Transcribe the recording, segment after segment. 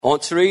I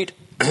want to read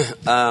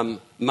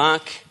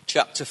Mark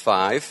chapter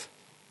 5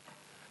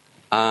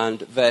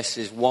 and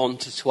verses 1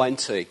 to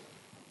 20.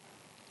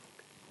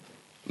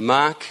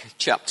 Mark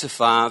chapter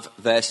 5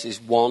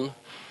 verses 1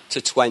 to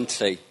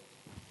 20.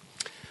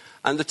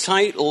 And the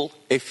title,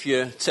 if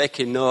you're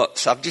taking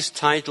notes, I've just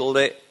titled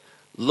it,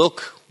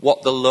 Look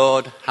What the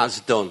Lord Has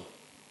Done.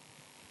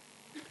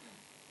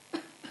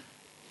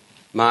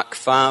 Mark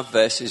 5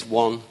 verses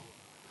 1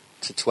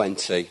 to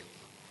 20.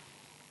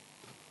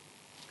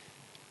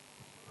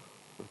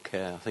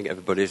 Okay, I think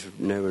everybody's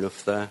near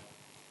enough there.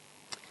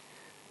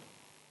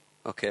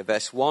 Okay,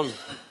 verse 1.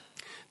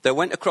 They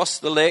went across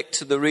the lake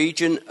to the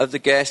region of the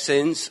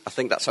Gerasenes. I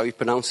think that's how you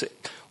pronounce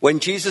it. When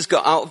Jesus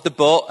got out of the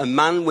boat, a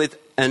man with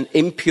an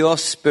impure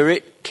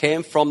spirit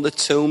came from the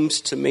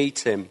tombs to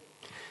meet him.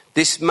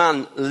 This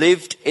man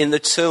lived in the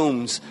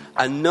tombs,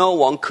 and no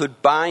one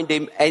could bind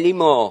him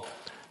anymore,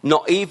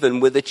 not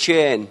even with a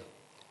chain.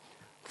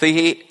 For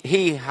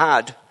he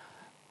had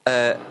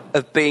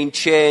of been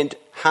chained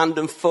hand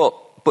and foot,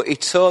 but he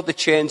tore the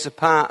chains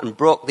apart and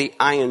broke the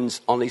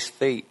irons on his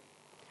feet.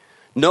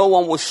 No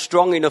one was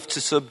strong enough to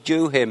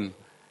subdue him.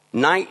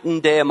 Night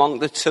and day among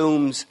the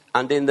tombs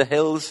and in the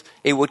hills,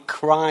 he would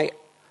cry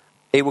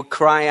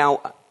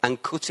out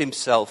and cut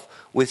himself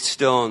with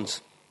stones.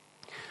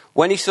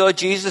 When he saw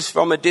Jesus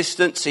from a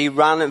distance, he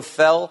ran and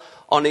fell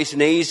on his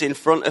knees in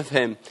front of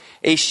him.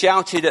 He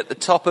shouted at the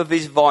top of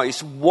his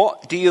voice,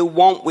 "What do you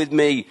want with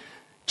me,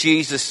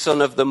 Jesus,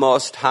 Son of the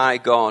Most High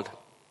God?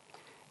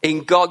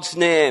 In God's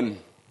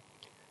name,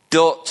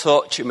 don't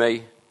torture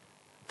me."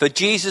 For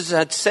Jesus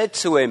had said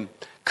to him,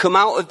 "Come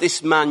out of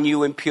this man,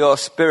 you impure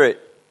spirit."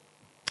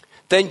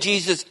 Then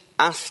Jesus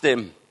asked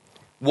him,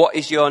 "What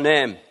is your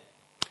name?"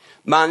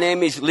 "My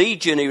name is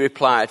Legion," he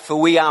replied, "for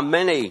we are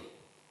many."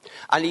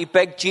 And he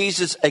begged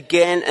Jesus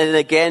again and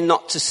again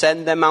not to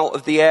send them out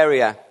of the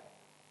area.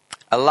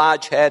 A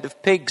large herd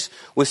of pigs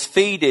was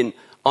feeding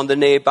on the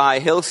nearby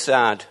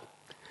hillside.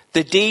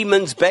 The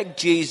demons begged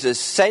Jesus,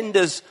 "Send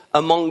us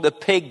among the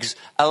pigs,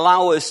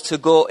 allow us to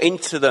go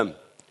into them."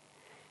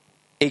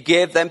 He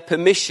gave them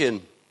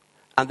permission,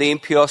 and the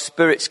impure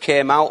spirits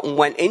came out and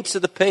went into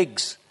the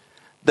pigs.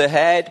 The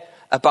herd,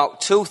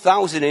 about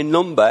 2,000 in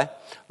number,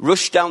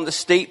 rushed down the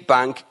steep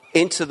bank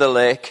into the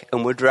lake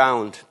and were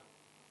drowned.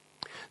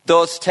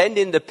 Those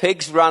tending the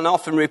pigs ran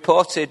off and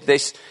reported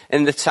this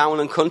in the town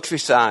and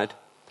countryside,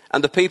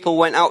 and the people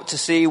went out to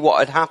see what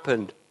had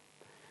happened.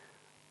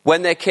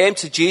 When they came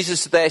to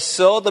Jesus, they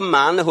saw the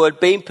man who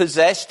had been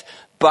possessed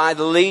by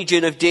the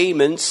legion of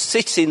demons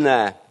sitting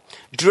there,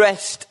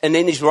 dressed and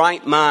in his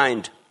right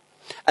mind,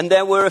 and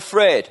they were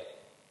afraid.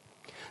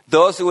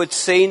 Those who had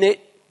seen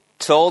it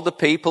told the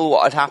people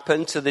what had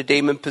happened to the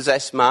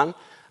demon-possessed man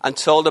and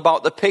told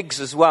about the pigs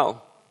as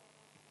well.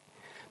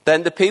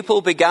 Then the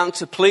people began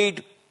to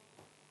plead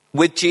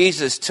with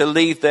Jesus to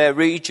leave their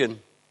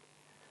region.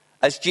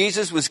 As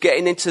Jesus was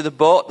getting into the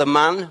boat, the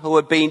man who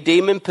had been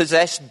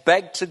demon-possessed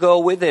begged to go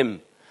with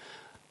him.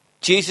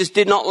 Jesus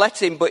did not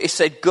let him, but he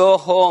said, "Go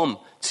home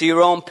to your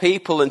own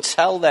people and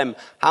tell them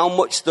how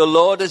much the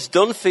Lord has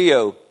done for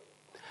you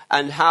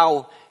and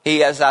how he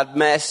has had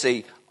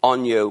mercy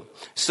on you."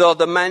 So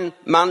the man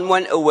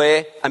went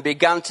away and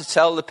began to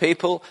tell the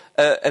people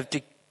of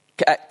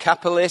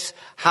Decapolis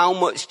how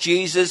much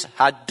Jesus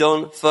had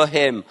done for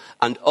him,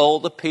 and all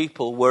the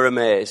people were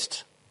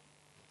amazed.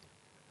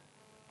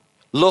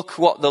 Look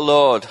what the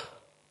Lord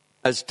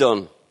has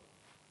done.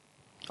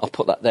 I'll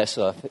put that there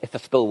so if I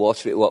spill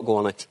water it won't go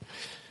on it.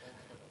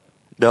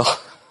 No.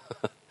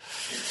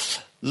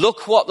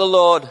 Look what the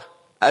Lord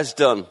has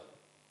done.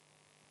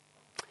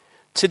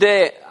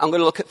 Today I'm going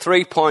to look at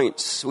 3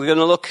 points. We're going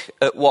to look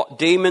at what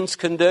demons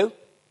can do,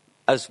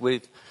 as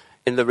we've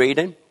in the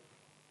reading.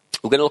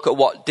 We're going to look at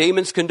what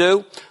demons can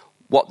do,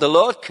 what the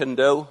Lord can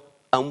do,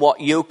 and what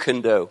you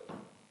can do.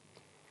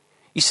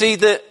 You see,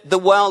 the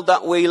world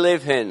that we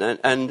live in,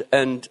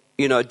 and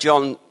you know,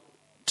 John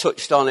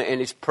touched on it in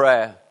his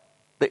prayer,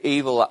 the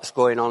evil that's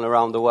going on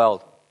around the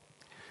world.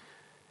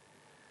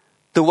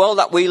 The world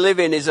that we live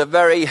in is a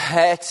very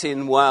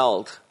hurting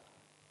world.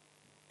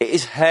 It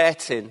is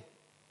hurting.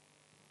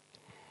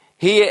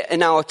 Here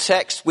in our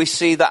text, we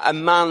see that a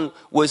man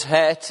was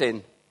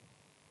hurting.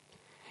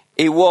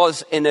 He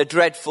was in a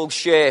dreadful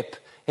shape.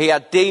 He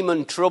had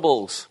demon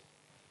troubles.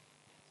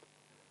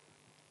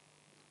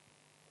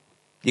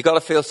 You've got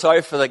to feel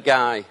sorry for the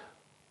guy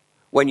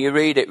when you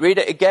read it. Read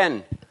it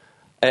again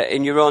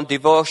in your own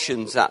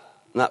devotions,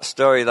 that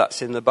story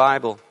that's in the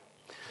Bible.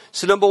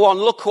 So number one,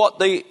 look what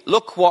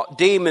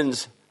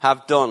demons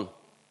have done.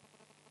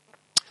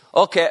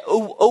 Okay,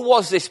 who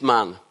was this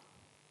man?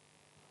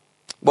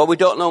 Well, we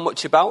don't know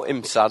much about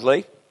him,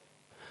 sadly.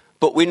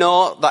 But we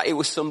know that he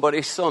was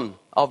somebody's son.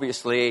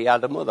 Obviously, he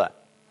had a mother.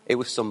 He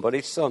was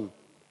somebody's son.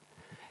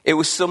 It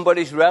was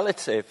somebody's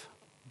relative.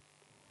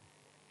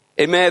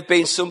 It may have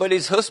been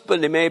somebody's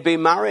husband. He may have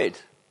been married.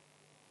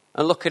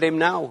 And look at him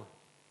now.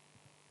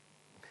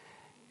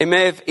 It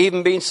may have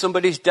even been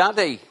somebody's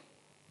daddy.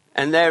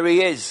 And there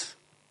he is,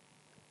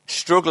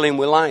 struggling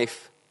with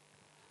life.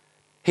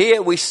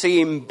 Here we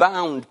see him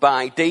bound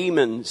by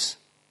demons.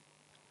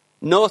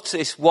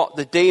 Notice what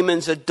the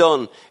demons had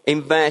done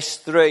in verse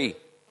 3.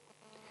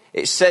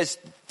 It says,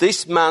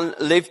 this man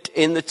lived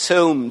in the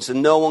tombs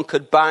and no one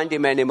could bind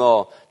him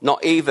anymore,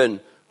 not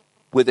even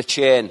with a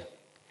chain.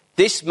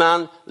 This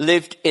man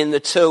lived in the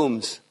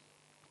tombs.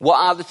 What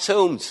are the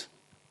tombs?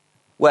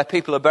 Where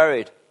people are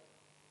buried.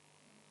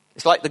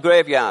 It's like the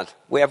graveyard.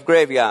 We have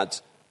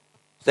graveyards.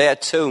 They are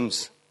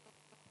tombs.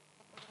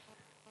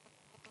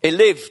 He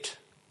lived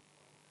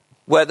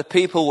where the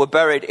people were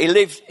buried. He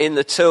lived in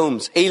the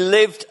tombs. He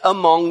lived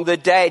among the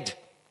dead.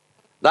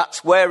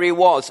 That's where he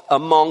was,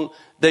 among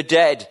the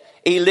dead.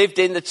 He lived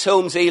in the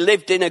tombs. He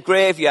lived in a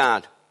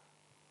graveyard.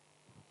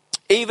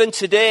 Even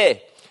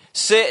today,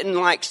 Satan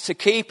likes to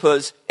keep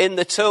us in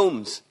the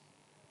tombs.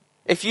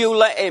 If you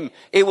let him,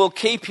 he will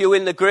keep you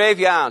in the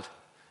graveyard.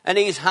 And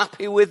he's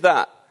happy with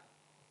that.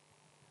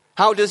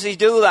 How does he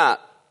do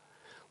that?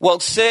 Well,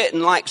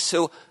 Satan likes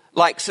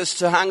us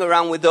to hang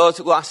around with those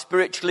who are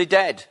spiritually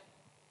dead.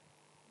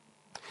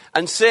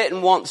 And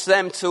Satan wants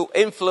them to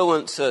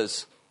influence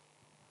us.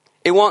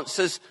 He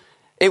wants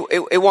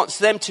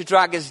them to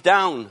drag us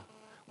down.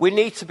 We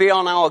need to be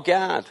on our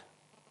guard.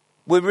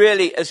 We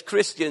really, as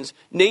Christians,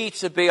 need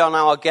to be on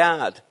our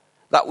guard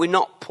that we're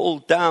not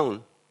pulled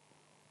down.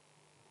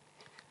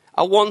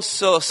 I once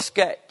saw a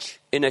sketch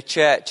in a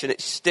church and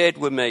it stayed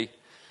with me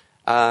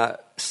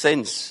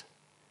since.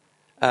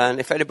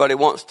 And if anybody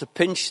wants to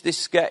pinch this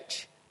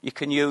sketch, you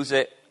can use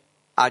it.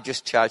 I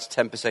just charge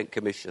 10%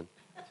 commission.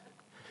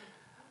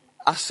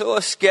 I saw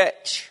a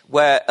sketch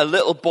where a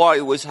little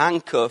boy was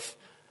handcuffed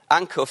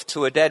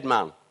to a dead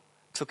man.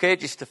 Took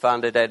ages to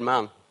find a dead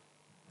man.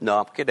 No,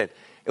 I'm kidding.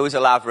 It was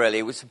alive, really.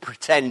 It was a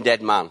pretend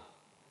dead man.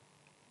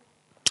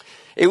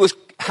 He was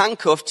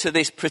handcuffed to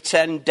this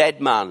pretend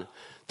dead man.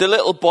 The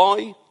little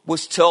boy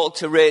was told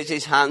to raise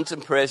his hands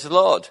and praise the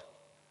Lord.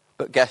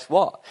 But guess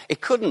what? He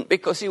couldn't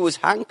because he was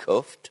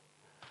handcuffed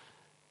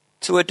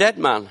to a dead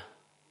man.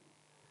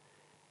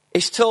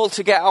 He's told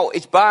to get out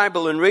his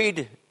Bible and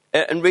read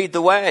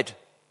the word.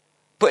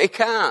 But he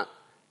can't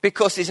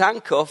because he's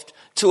handcuffed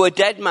to a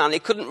dead man. He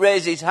couldn't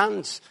raise his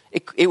hands.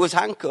 He was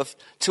handcuffed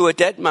to a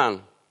dead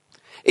man.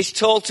 He's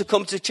told to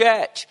come to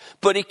church,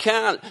 but he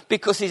can't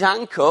because he's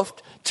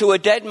handcuffed to a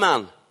dead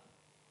man.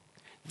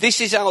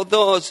 This is how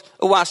those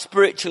who are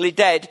spiritually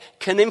dead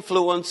can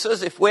influence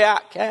us. If we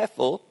aren't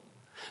careful,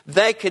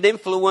 they can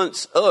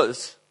influence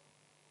us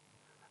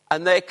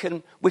and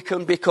we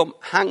can become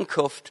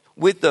handcuffed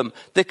with them.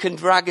 They can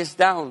drag us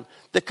down.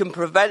 They can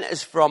prevent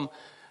us from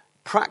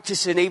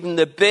practicing even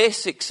the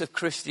basics of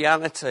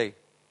Christianity.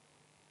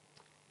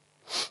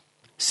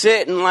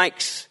 Satan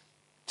likes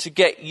to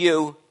get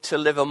you to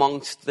live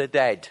amongst the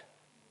dead.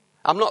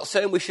 I'm not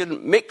saying we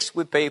shouldn't mix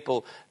with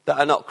people that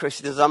are not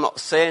Christians. I'm not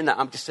saying that.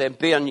 I'm just saying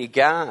be on your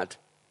guard.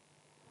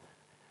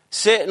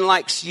 Satan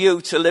likes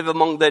you to live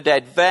among the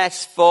dead.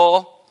 Verse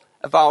 4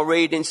 of our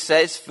reading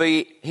says, for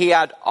he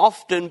had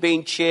often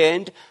been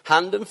chained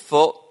hand and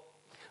foot,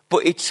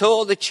 but he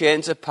tore the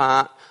chains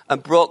apart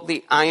and broke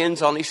the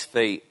irons on his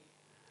feet.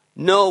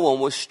 No one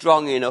was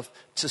strong enough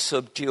to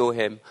subdue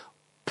him.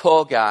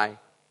 Poor guy.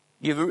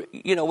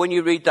 You know, when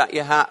you read that,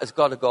 your heart has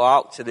got to go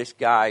out to this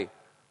guy.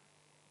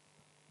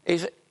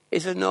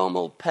 He's a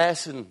normal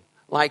person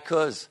like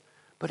us,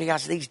 but he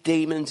has these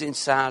demons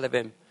inside of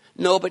him.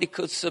 Nobody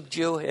could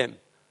subdue him.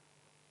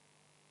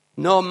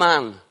 No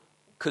man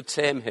could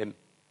tame him.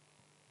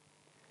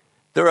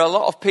 There are a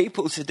lot of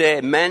people today,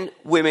 men,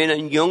 women,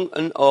 and young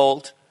and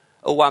old,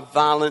 who have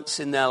violence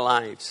in their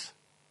lives.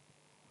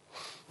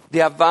 They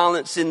have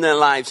violence in their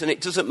lives, and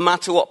it doesn't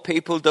matter what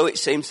people do. It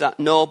seems that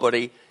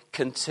nobody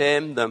can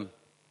tame them.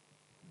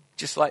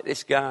 Just like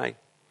this guy.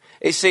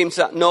 It seems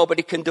that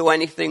nobody can do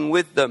anything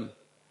with them.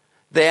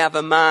 They have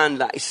a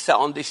mind that is set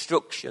on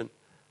destruction.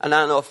 And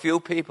I know a few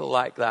people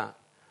like that.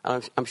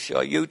 And I'm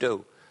sure you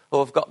do. Who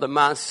have got the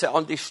mind set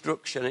on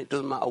destruction. It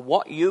doesn't matter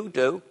what you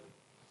do.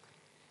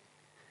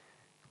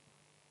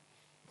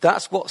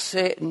 That's what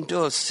Satan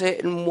does.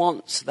 Satan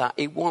wants that.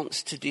 He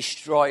wants to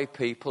destroy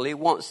people. He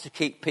wants to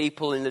keep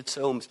people in the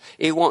tombs.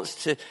 He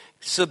wants to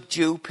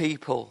subdue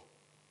people.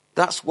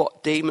 That's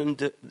what demon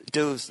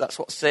does. That's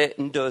what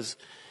Satan does.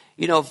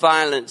 You know,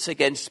 violence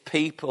against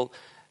people.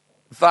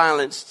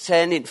 Violence,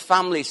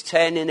 families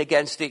turning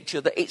against each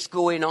other. It's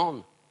going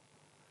on.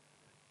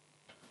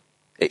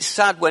 It's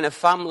sad when a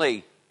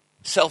family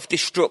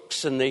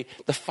self-destructs and they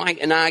fight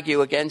and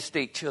argue against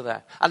each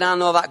other. And I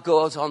know that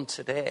goes on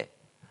today.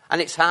 And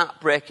it's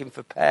heartbreaking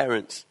for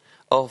parents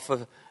or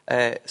for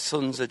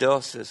sons or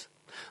daughters.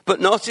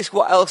 But notice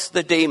what else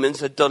the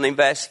demons had done in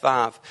verse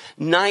 5.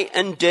 Night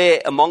and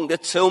day among the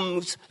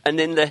tombs and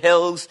in the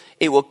hills,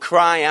 he would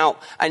cry out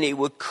and he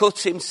would cut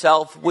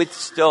himself with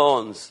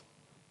stones.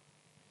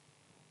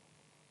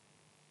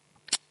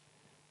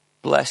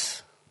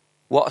 Bless.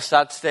 What a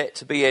sad state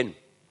to be in.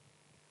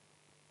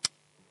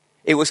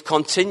 He was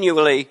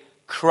continually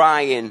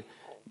crying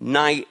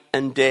night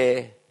and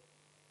day.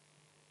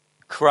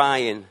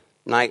 Crying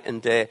night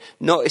and day.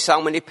 Notice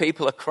how many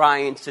people are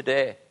crying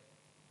today.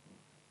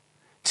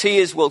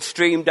 Tears will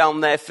stream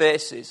down their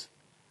faces.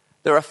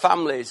 There are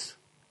families.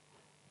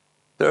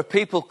 There are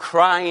people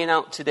crying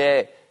out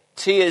today.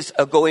 Tears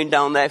are going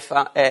down their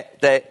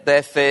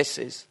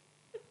faces.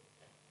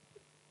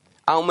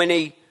 How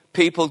many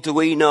people do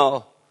we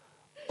know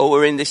who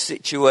are in this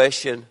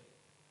situation?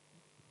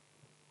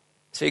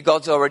 See,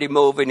 God's already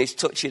moving. He's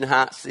touching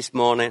hearts this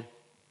morning.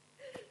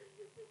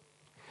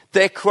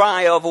 They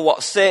cry over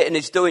what Satan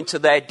is doing to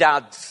their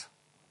dads.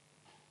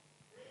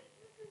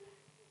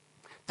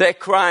 They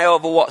cry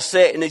over what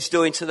Satan is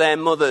doing to their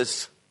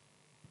mothers.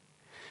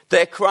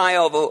 They cry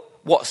over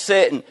what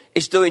Satan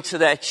is doing to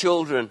their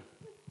children.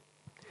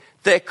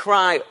 They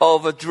cry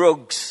over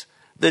drugs,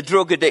 the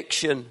drug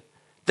addiction.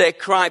 They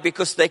cry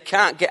because they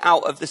can't get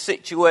out of the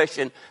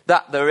situation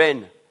that they're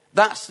in.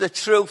 That's the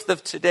truth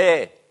of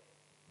today.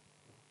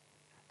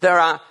 There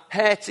are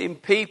hurting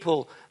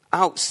people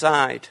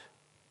outside.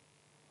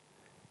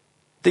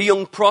 The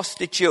young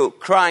prostitute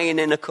crying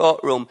in a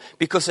courtroom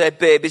because her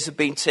babies have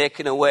been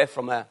taken away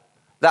from her.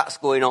 That's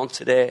going on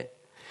today.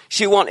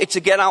 She wanted to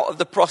get out of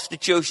the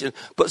prostitution,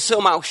 but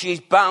somehow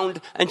she's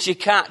bound and she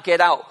can't get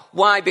out.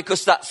 Why?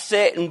 Because that's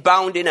Satan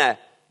bounding her.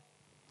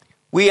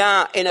 We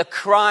are in a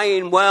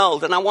crying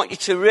world, and I want you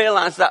to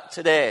realise that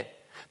today.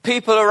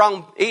 People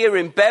around here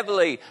in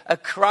Beverley are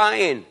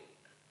crying.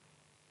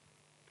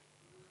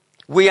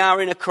 We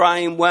are in a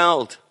crying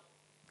world.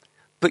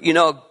 But you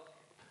know,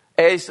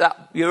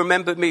 you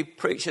remember me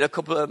preaching a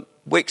couple of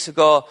weeks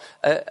ago,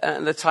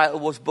 and the title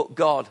was But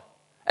God.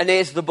 And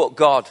here's the but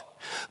God.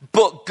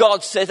 But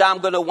God says, I'm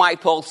going to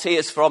wipe all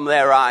tears from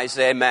their eyes.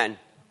 Amen.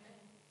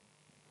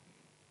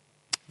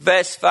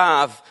 Verse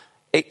 5,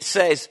 it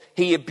says,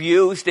 he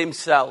abused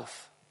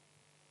himself.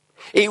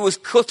 He was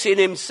cutting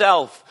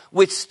himself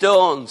with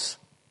stones.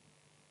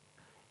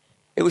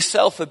 It was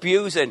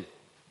self-abusing.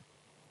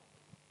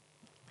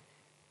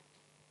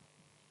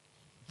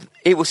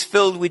 He was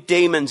filled with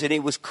demons and he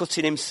was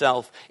cutting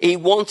himself. He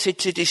wanted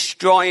to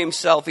destroy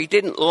himself. He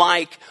didn't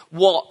like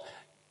what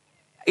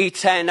he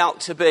turned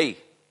out to be.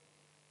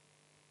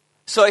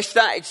 So he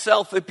started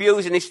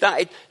self-abusing. He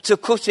started to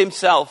cut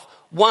himself.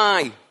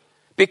 Why?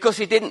 Because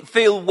he didn't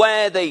feel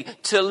worthy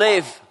to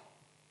live.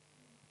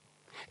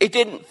 He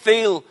didn't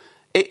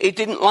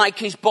like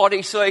his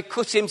body, so he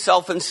cut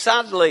himself. And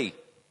sadly,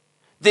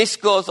 this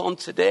goes on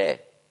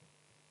today.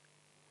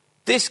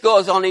 This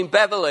goes on in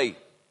Beverley.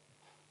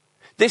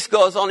 This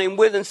goes on in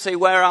Withensea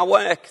where I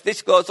work.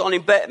 This goes on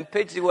in Burton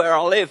Pidsey where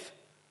I live.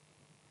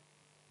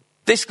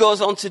 This goes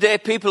on today.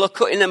 People are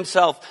cutting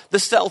themselves. They're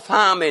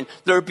self-harming.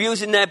 They're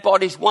abusing their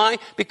bodies. Why?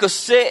 Because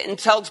Satan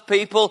tells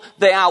people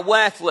they are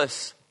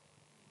worthless.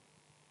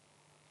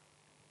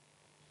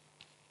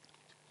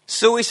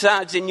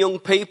 Suicides in young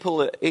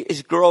people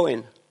is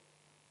growing.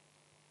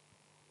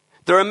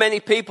 There are many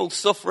people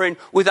suffering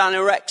with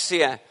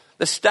anorexia.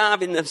 They're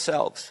starving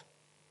themselves.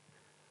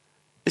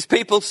 There's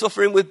people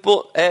suffering with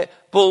bulimia,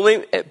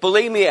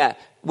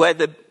 where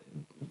they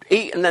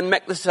eat and then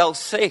make themselves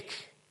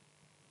sick.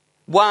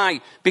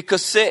 Why?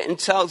 Because Satan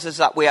tells us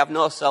that we have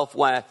no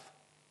self-worth.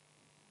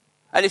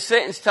 And if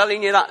Satan's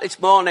telling you that this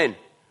morning,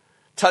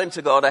 tell him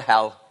to go to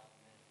hell.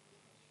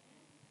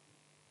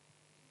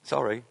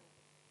 Sorry.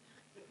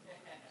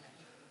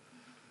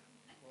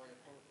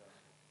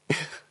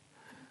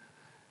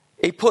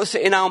 He puts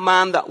it in our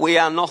mind that we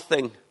are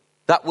nothing,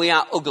 that we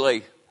are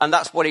ugly. And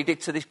that's what he did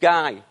to this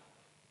guy.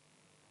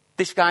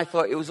 This guy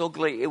thought he was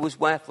ugly, he was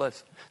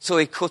worthless. So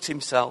he cut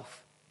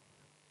himself.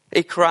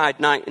 He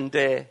cried night and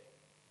day.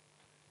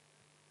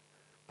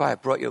 Boy, I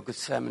brought you a good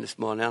sermon this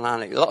morning,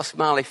 haven't I? A lot of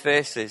smiley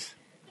faces.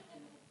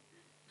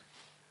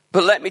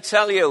 But let me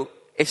tell you,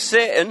 if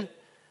Satan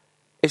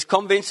is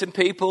convincing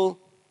people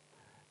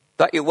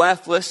that you're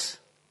worthless,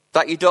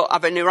 that you don't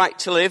have any right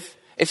to live,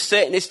 if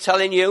Satan is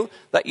telling you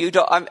that you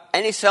don't have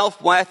any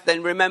self-worth,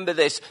 then remember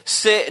this,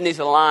 Satan is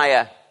a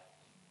liar.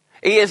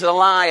 He is a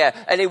liar,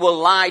 and he will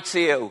lie to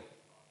you.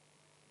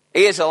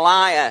 He is a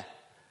liar.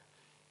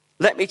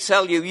 Let me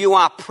tell you, you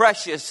are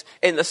precious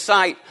in the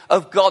sight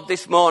of God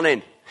this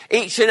morning.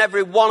 Each and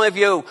every one of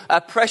you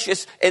are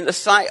precious in the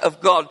sight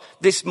of God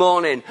this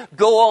morning.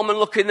 Go home and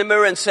look in the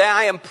mirror and say,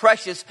 I am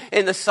precious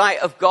in the sight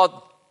of God.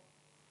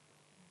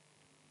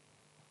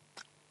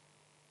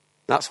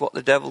 That's what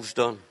the devil's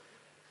done.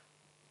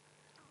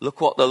 Look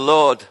what the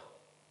Lord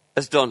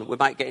has done. We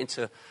might get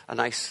into a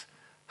nice,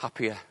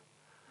 happier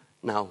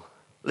now.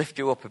 Lift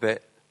you up a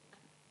bit.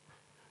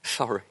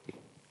 Sorry.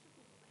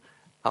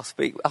 I'll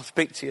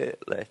speak to you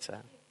later.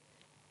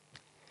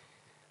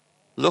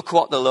 Look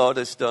what the Lord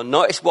has done.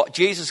 Notice what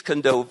Jesus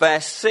can do.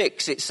 Verse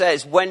 6, it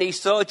says, when he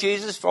saw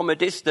Jesus from a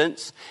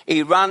distance,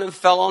 he ran and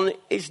fell on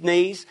his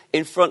knees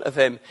in front of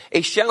him.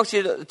 He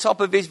shouted at the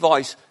top of his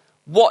voice,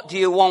 what do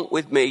you want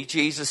with me,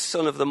 Jesus,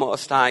 Son of the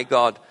Most High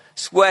God?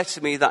 Swear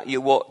to me that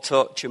you won't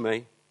torture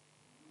me.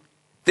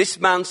 This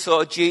man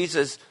saw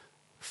Jesus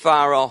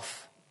far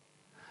off,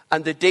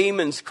 and the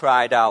demons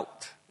cried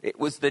out. It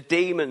was the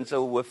demons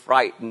who were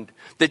frightened.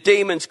 The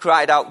demons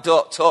cried out,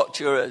 don't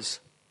torture us.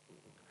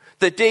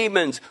 The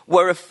demons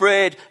were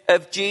afraid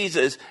of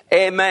Jesus.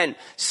 Amen.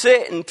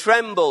 Satan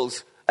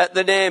trembles at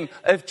the name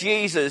of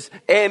Jesus.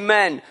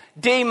 Amen.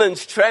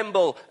 Demons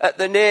tremble at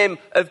the name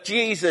of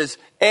Jesus.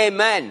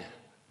 Amen.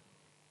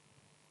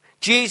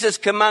 Jesus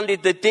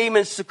commanded the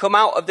demons to come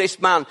out of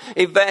this man.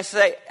 In verse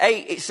 8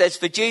 it says,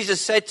 for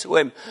Jesus said to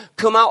him,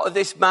 come out of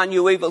this man,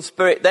 you evil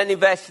spirit. Then in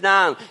verse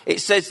 9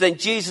 it says, then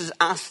Jesus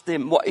asked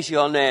him, what is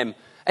your name?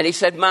 And he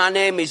said, my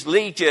name is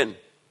Legion,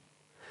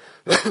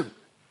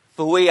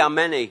 for we are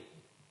many.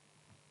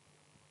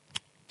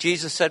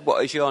 Jesus said,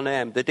 what is your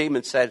name? The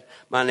demon said,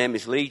 my name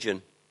is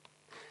Legion.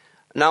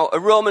 Now, a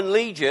Roman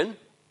legion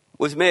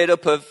was made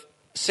up of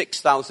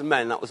 6,000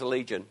 men. That was a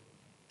legion.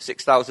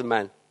 6,000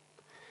 men.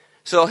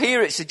 So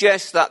here it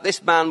suggests that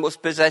this man was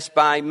possessed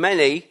by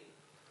many.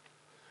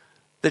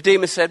 The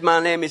demon said,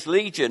 my name is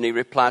Legion, he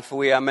replied, for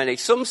we are many.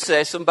 Some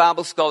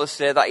Bible scholars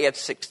say that he had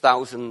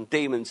 6,000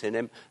 demons in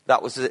him.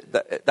 That was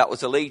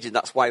a legion.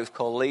 That's why he was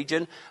called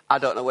Legion. I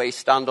don't know where you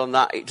stand on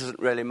that. It doesn't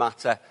really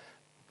matter.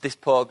 This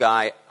poor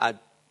guy had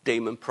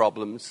demon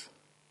problems.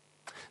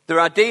 There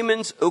are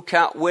demons who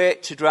can't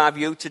wait to drive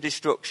you to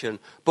destruction.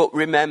 But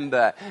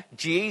remember,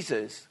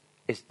 Jesus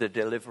is the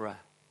deliverer.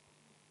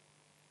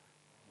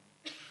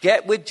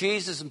 Get with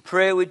Jesus and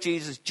pray with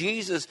Jesus.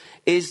 Jesus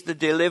is the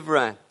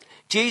deliverer.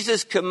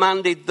 Jesus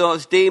commanded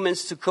those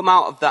demons to come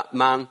out of that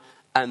man,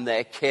 and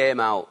they came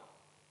out.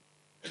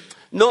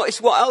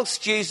 Notice what else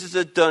Jesus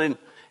had done.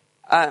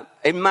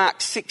 In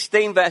Mark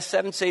 16, verse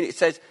 17, it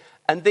says,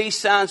 and these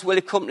signs will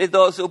accompany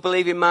those who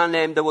believe in my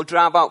name. They will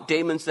drive out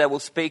demons. They will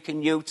speak in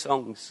new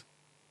tongues.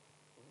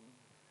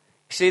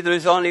 You see, there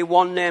is only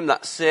one name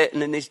that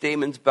Satan and his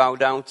demons bow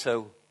down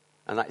to,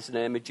 and that is the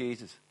name of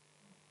Jesus.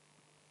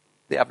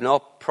 They have no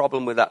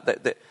problem with that.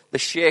 They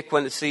shake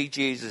when they see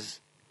Jesus.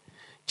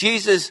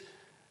 Jesus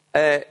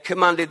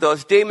commanded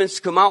those demons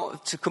to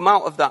come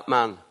out of that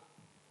man.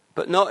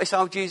 But notice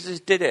how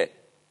Jesus did it.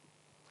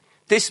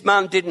 This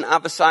man didn't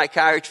have a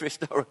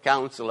psychiatrist or a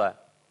counsellor.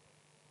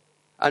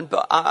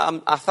 But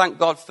I thank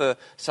God for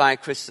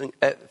psychiatrists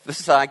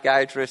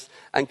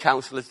and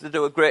counsellors. They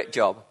do a great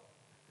job.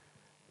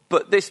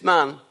 But this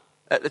man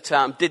at the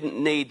time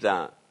didn't need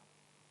that.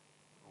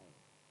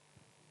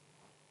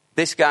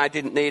 This guy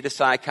didn't need a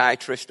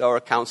psychiatrist or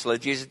a counsellor.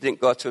 Jesus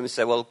didn't go to him and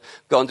say, well,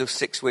 go and do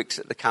 6 weeks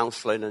at the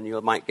counselling and you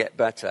might get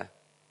better.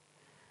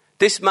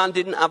 This man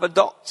didn't have a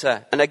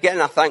doctor. And again,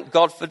 I thank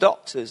God for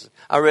doctors.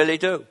 I really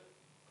do.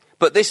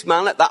 But this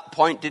man at that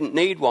point didn't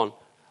need one.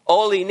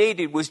 All he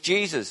needed was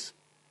Jesus.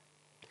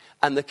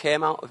 And they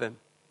came out of him.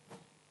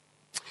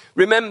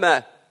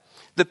 Remember,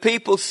 the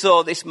people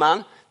saw this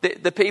man.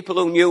 The people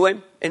who knew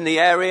him in the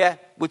area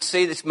would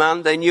see this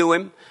man. They knew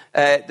him.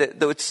 They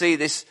would see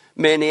this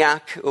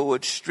maniac who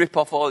would strip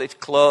off all his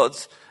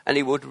clothes and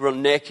he would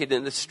run naked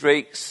in the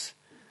streets.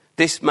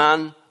 This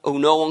man who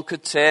no one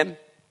could tame.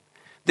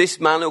 This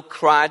man who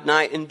cried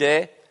night and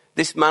day.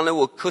 This man who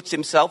would cut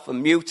himself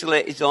and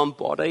mutilate his own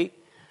body.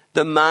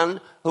 The man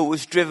who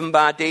was driven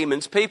by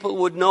demons. People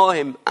would know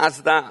him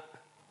as that.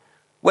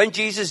 When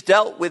Jesus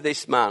dealt with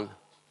this man,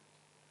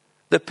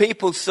 the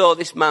people saw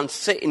this man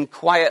sitting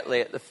quietly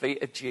at the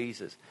feet of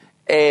Jesus.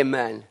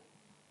 Amen.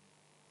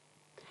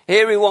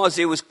 Here he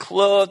was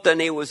clothed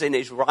and he was in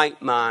his right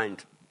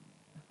mind.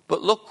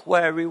 But look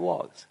where he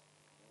was.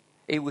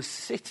 He was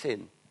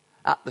sitting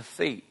at the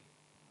feet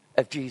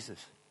of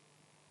Jesus.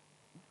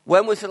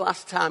 When was the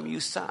last time you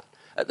sat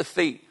at the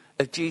feet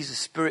of Jesus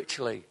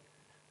spiritually?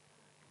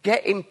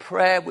 Get in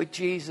prayer with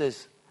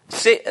Jesus.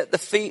 Sit at the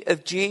feet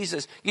of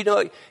Jesus. You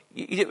know,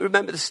 you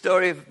remember the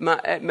story of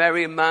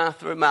Mary and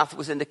Martha. And Martha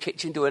was in the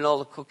kitchen doing all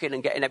the cooking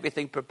and getting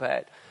everything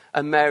prepared.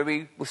 And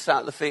Mary was sat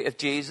at the feet of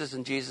Jesus.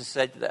 And Jesus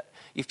said that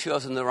you've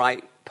chosen the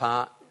right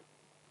part.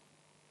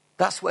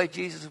 That's where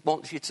Jesus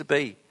wants you to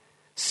be.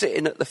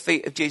 Sitting at the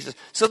feet of Jesus.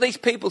 So these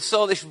people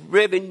saw this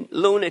raving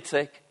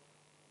lunatic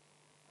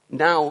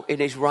now in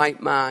his right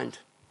mind.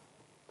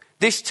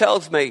 This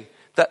tells me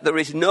that there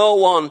is no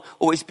one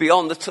who is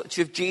beyond the touch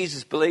of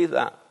Jesus. Believe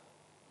that.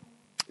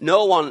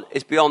 No one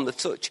is beyond the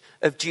touch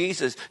of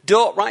Jesus.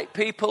 Don't write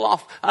people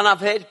off. And I've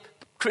heard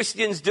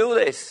Christians do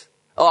this.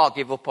 Oh, I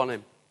give up on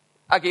him.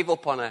 I give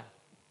up on her.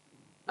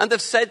 And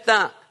they've said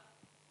that.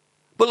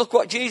 But look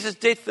what Jesus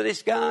did for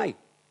this guy.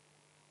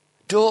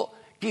 Don't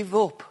give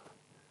up.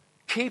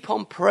 Keep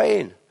on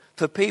praying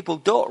for people.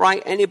 Don't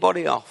write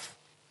anybody off.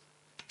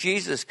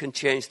 Jesus can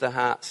change the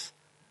hearts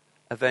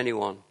of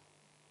anyone.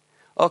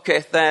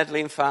 Okay,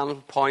 thirdly and final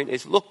point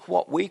is look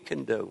what we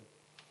can do.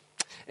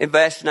 In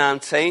verse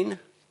 19,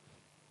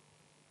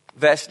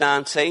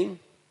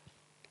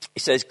 he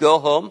says, go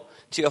home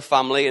to your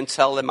family and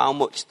tell them how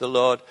much the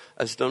Lord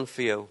has done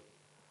for you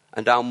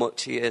and how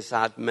much he has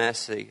had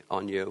mercy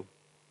on you.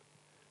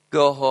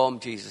 Go home,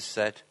 Jesus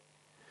said.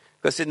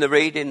 Because in the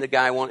reading, the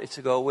guy wanted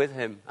to go with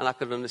him, and I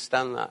could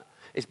understand that.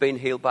 He's been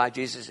healed by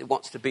Jesus. He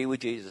wants to be with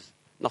Jesus.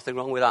 Nothing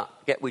wrong with that.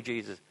 Get with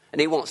Jesus. And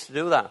he wants to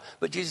do that.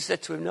 But Jesus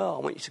said to him, no, I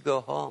want you to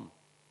go home.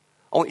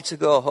 I want you to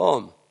go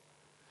home.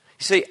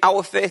 You see,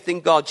 our faith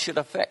in God should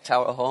affect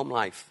our home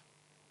life.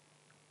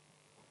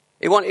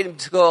 He wanted him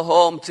to go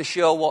home to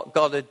show what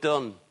God had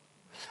done.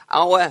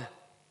 Our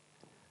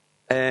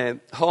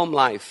home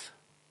life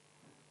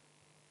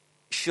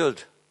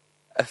should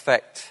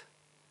affect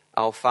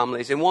our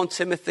families. In 1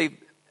 Timothy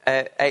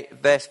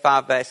 8, verse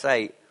 5, verse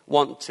 8,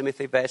 1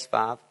 Timothy verse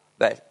 5,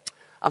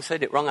 I'm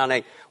saying it wrong, aren't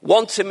I?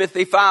 1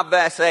 Timothy 5,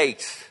 verse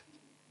 8.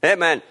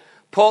 Amen.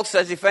 Paul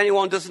says, if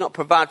anyone does not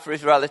provide for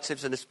his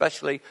relatives, and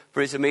especially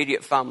for his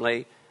immediate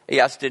family, he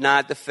has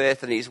denied the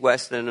faith and he's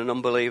worse than an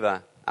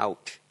unbeliever.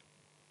 Ouch.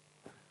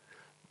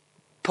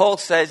 Paul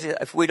says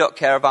if we don't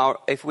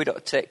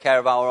take care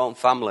of our own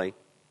family,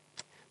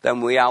 then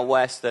we are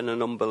worse than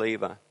an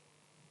unbeliever.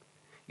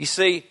 You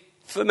see,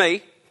 for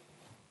me,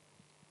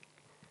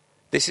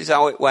 this is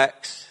how it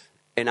works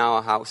in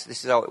our house.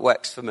 This is how it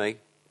works for me.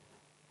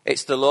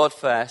 It's the Lord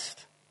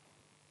first.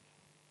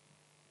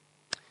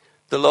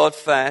 The Lord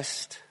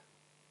first.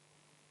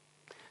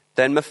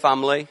 Then my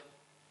family.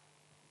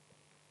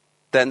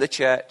 Then the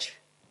church.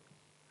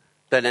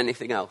 Then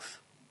anything else.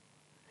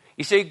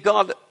 You see,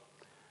 God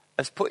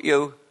has put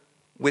you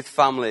with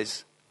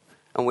families,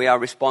 and we are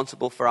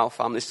responsible for our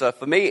families. So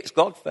for me, it's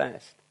God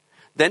first.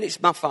 Then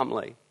it's my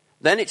family.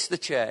 Then it's the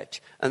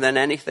church. And then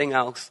anything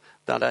else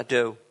that I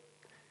do.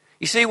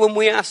 You see, when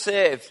we are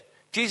saved,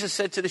 Jesus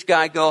said to this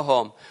guy, go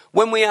home.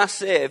 When we are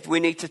saved, we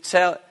need to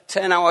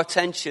turn our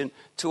attention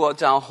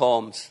towards our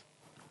homes.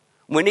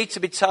 We need to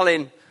be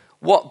telling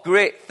what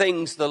great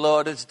things the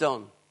Lord has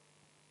done.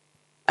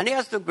 And he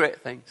has done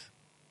great things.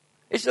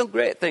 He's done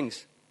great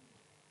things.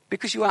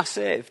 Because you are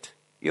saved.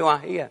 You are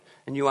here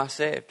and you are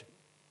saved.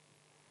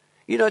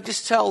 You know,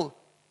 just tell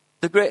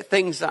the great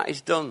things that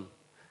he's done.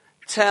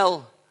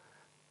 Tell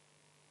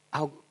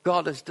how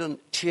God has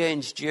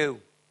changed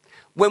you.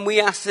 When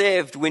we are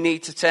saved, we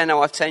need to turn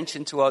our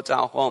attention towards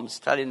our homes,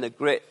 telling the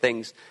great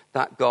things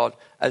that God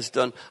has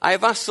done. I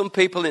have asked some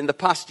people in the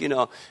past,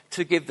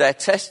 to give their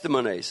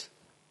testimonies.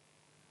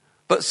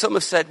 But some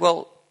have said,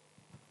 well,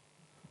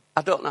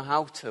 I don't know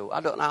how to. I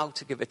don't know how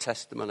to give a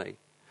testimony.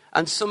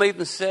 And some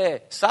even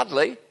say,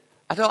 sadly,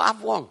 I don't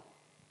have one.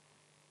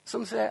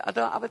 Some say, I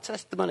don't have a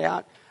testimony.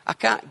 I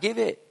can't give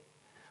it.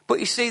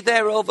 But you see,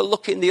 they're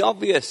overlooking the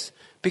obvious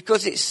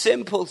because it's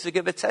simple to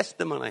give a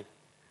testimony.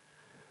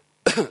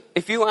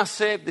 If you are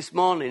saved this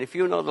morning, if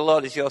you know the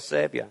Lord is your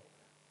Saviour,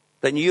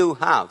 then you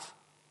have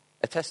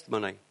a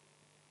testimony.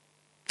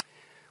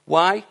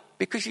 Why?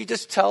 Because you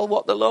just tell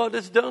what the Lord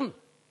has done.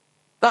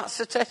 That's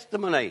a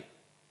testimony.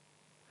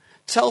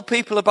 Tell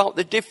people about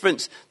the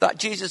difference that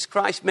Jesus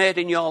Christ made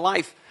in your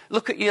life.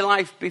 Look at your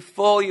life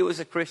before you was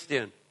a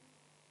Christian.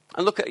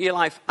 And look at your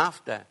life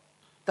after.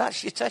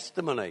 That's your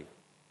testimony.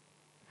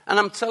 And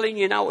I'm telling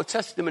you now, a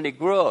testimony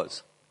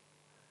grows.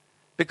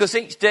 Because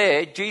each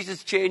day,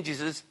 Jesus changes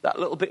us that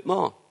little bit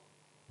more.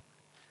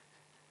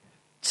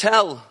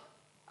 Tell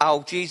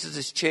how Jesus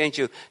has changed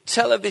you.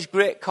 Tell of his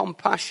great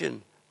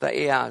compassion that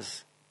he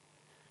has.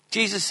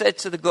 Jesus said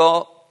to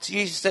go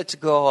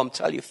home,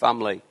 tell your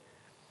family.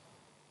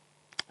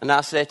 And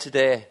I say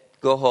today,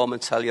 go home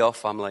and tell your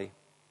family.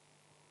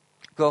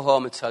 Go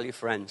home and tell your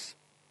friends.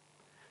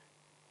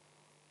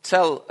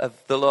 Tell of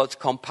the Lord's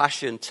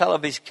compassion. Tell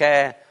of his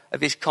care,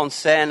 of his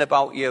concern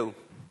about you.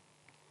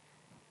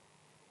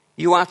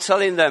 You are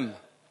telling them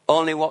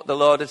only what the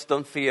Lord has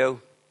done for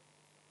you.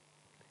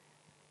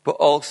 But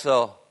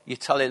also, you're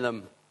telling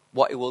them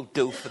what he will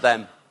do for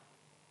them.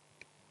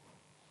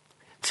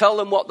 Tell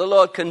them what the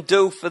Lord can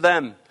do for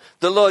them.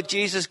 The Lord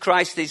Jesus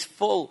Christ is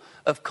full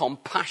of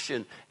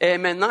compassion.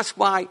 Amen. That's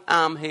why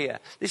I'm here.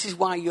 This is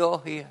why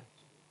you're here.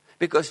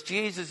 Because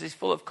Jesus is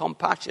full of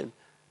compassion.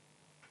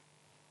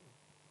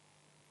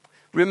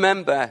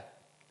 Remember,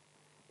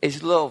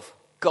 his love,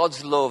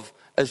 God's love,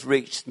 has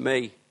reached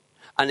me.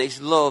 And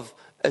his love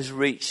has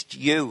reached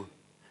you.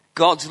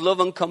 God's love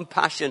and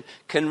compassion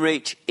can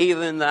reach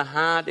even the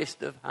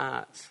hardest of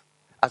hearts,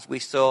 as we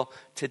saw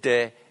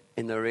today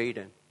in the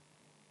reading.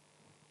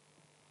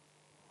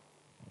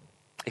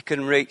 It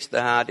can reach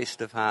the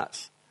hardest of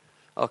hearts.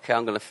 Okay,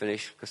 I'm going to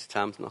finish because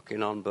time's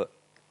knocking on, but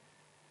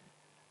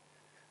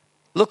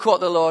look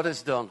what the Lord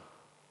has done.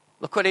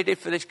 Look what he did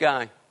for this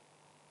guy.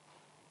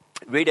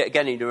 Read it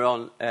again in your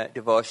own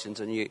devotions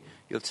and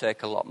you'll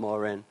take a lot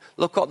more in.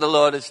 Look what the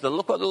Lord has done.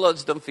 Look what the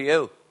Lord's done for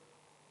you.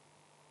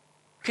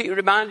 Keep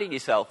reminding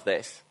yourself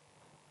this.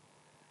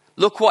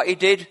 Look what he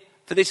did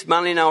for this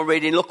man in our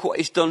reading. Look what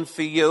he's done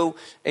for you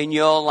in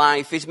your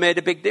life. He's made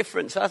a big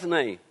difference, hasn't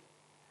he?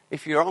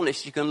 If you're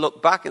honest, you can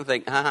look back and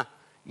think,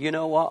 you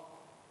know what?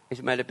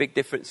 He's made a big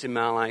difference in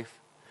my life.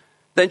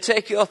 Then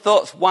take your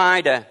thoughts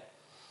wider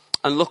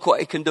and look what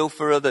he can do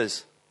for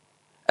others.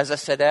 As I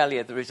said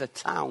earlier, there is a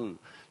town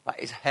that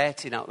is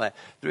hurting out there.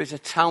 There is a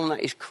town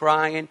that is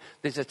crying.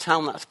 There's a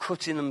town that's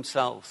cutting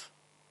themselves.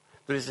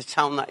 There is a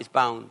town that is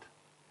bound.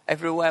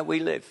 Everywhere we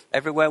live,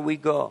 everywhere we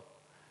go,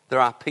 there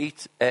are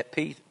Peter. There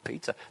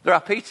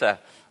are Peter.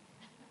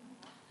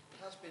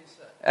 It has been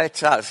said. It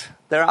has.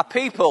 There are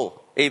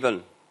people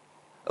even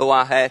who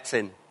are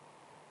hurting.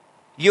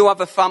 You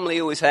have a family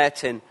who is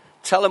hurting.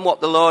 Tell them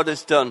what the Lord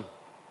has done.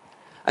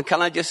 And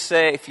can I just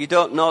say, if you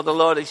don't know the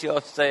Lord as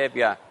your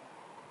Saviour,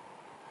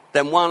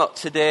 then why not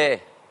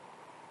today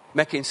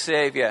make him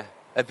Saviour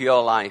of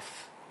your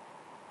life?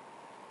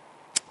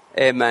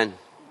 Amen.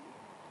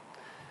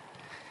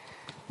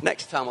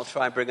 Next time I'll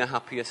try and bring a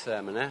happier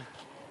sermon, eh?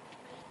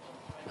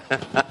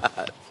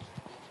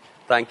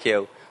 Thank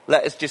you.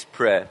 Let us just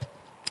pray.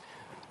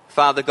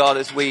 Father God,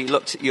 as we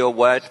looked at your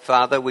word,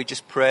 Father, we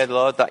just pray,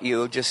 Lord, that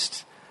you'll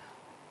just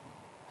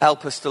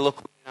help us to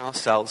look within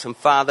ourselves. And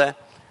Father,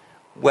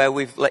 where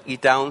we've let you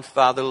down,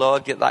 Father,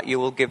 Lord, that you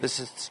will give us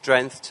the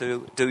strength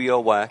to do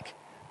your work.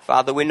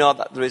 Father, we know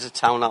that there is a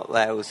town out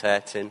there who's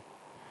hurting.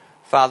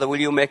 Father, will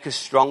you make us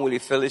strong? Will you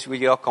fill us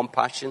with your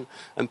compassion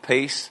and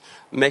peace?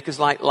 Make us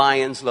like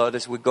lions, Lord,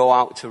 as we go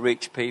out to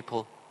reach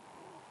people.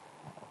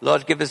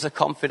 Lord, give us the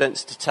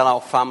confidence to tell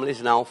our families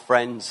and our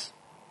friends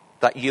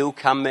that you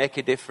can make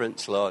a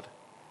difference, Lord.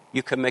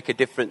 You can make a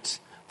difference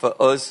for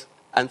us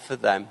and for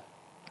them.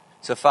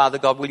 So, Father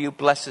God, will you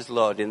bless us,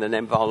 Lord, in the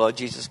name of our Lord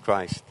Jesus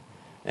Christ.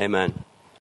 Amen.